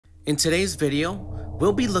In today's video,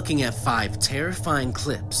 we'll be looking at 5 terrifying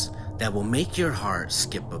clips that will make your heart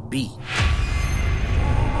skip a beat.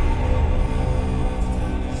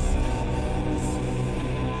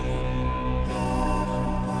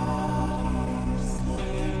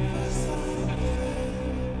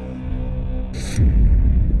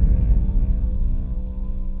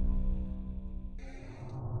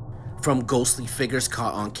 From ghostly figures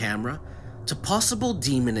caught on camera, to possible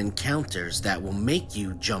demon encounters that will make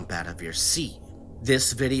you jump out of your seat.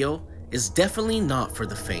 This video is definitely not for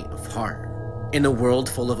the faint of heart. In a world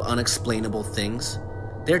full of unexplainable things,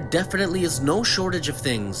 there definitely is no shortage of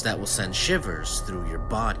things that will send shivers through your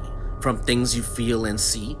body. From things you feel and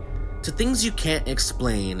see, to things you can't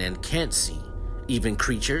explain and can't see, even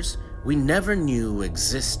creatures we never knew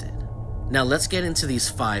existed. Now let's get into these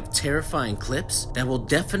 5 terrifying clips that will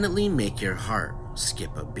definitely make your heart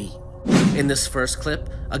skip a beat. In this first clip,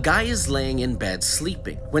 a guy is laying in bed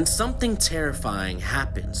sleeping when something terrifying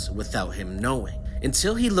happens without him knowing,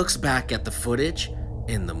 until he looks back at the footage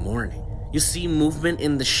in the morning. You see movement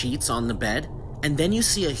in the sheets on the bed, and then you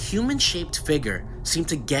see a human-shaped figure seem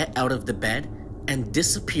to get out of the bed and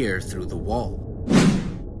disappear through the wall.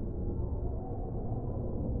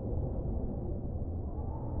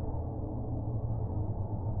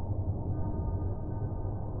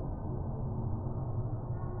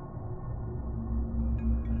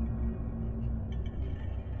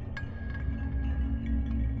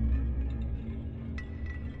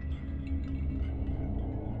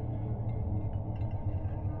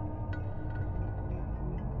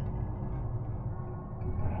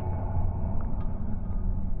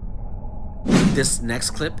 This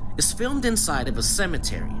next clip is filmed inside of a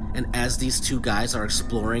cemetery, and as these 2 guys are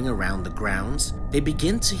exploring around the grounds, they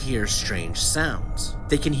begin to hear strange sounds.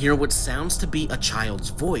 They can hear what sounds to be a child's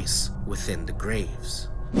voice within the graves.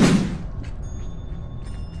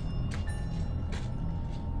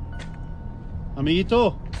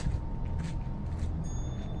 Amiguito.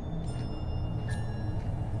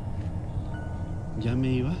 Ya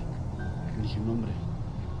me iba. Dije, no, hombre.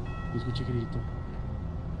 Me escuché que gritó.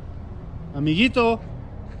 Amiguito.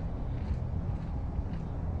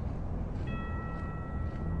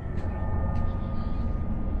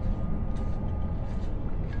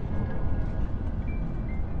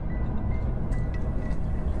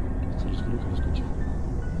 Se los juro que lo escuché.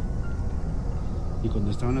 Y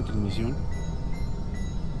cuando estaba en la transmisión,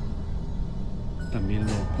 también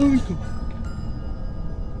lo... ¡Ay, hijo!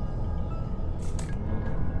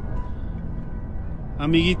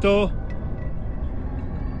 Amiguito.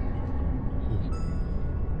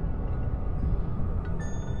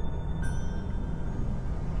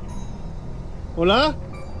 Hola.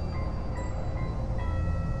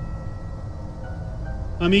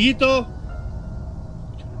 Amiguito.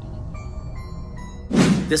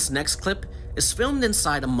 This next clip is filmed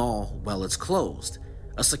inside a mall while it's closed.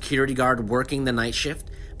 A security guard working the night shift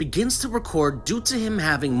begins to record due to him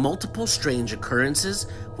having multiple strange occurrences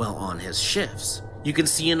while on his shifts. You can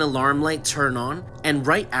see an alarm light turn on, and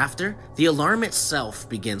right after, the alarm itself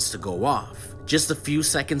begins to go off. Just a few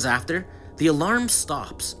seconds after, the alarm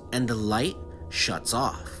stops and the light shuts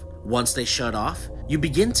off. Once they shut off, you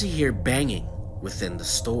begin to hear banging within the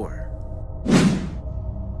store.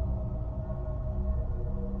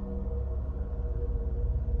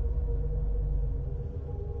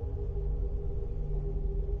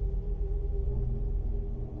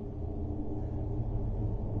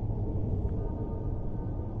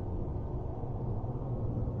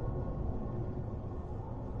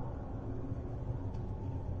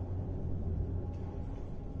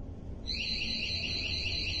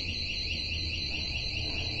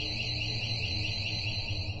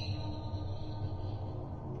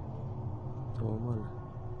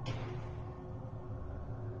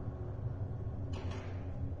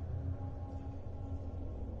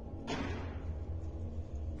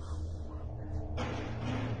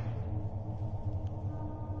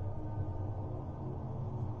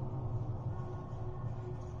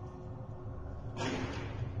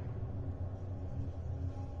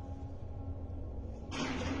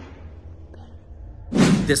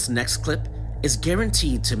 This next clip is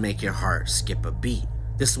guaranteed to make your heart skip a beat.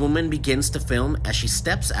 This woman begins to film as she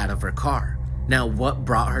steps out of her car. Now, what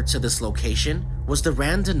brought her to this location was the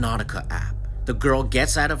Randonautica app. The girl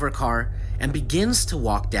gets out of her car and begins to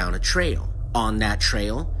walk down a trail. On that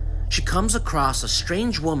trail, she comes across a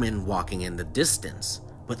strange woman walking in the distance,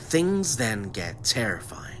 but things then get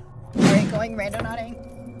terrifying. Alright, going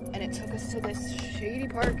randonauting, and it took us to this shady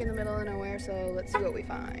park in the middle of nowhere, so let's see what we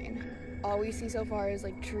find. All we see so far is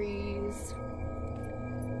like trees,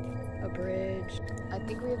 a bridge. I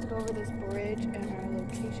think we have to go over this bridge, and our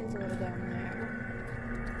locations are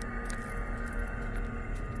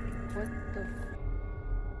What the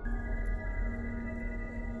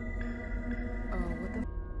Oh, what the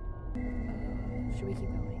should we keep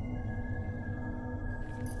going?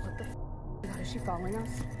 What the God, is she following us?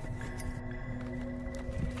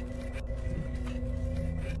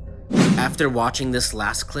 After watching this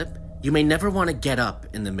last clip, you may never want to get up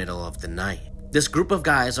in the middle of the night. This group of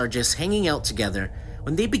guys are just hanging out together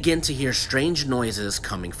when they begin to hear strange noises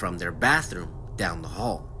coming from their bathroom down the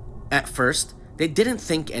hall. At first, they didn't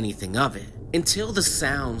think anything of it, until the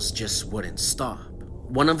sounds just wouldn't stop.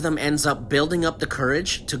 One of them ends up building up the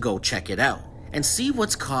courage to go check it out and see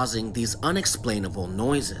what's causing these unexplainable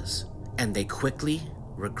noises, and they quickly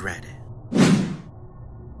regret it.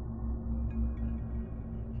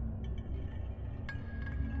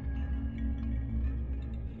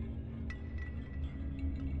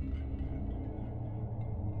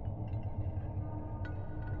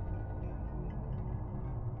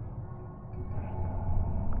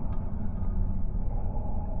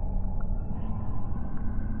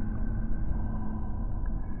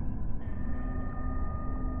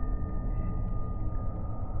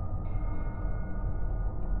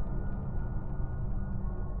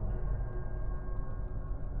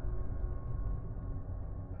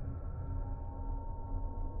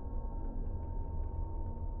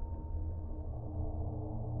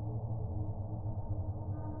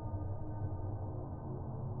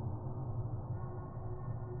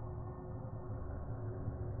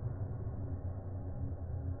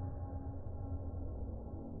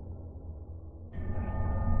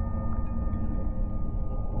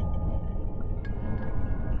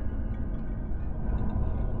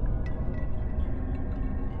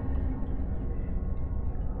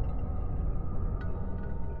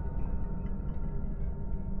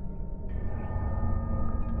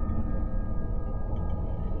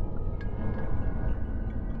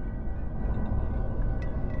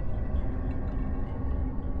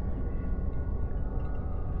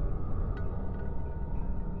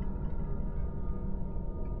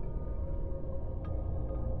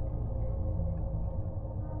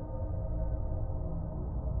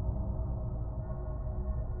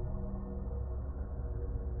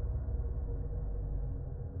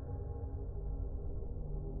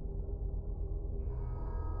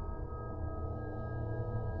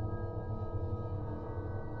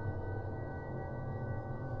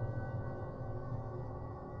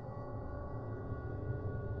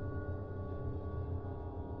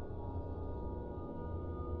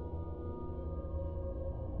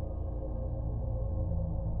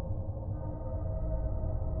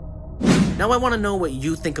 Now I want to know what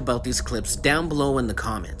you think about these clips down below in the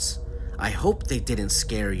comments. I hope they didn't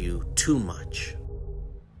scare you too much.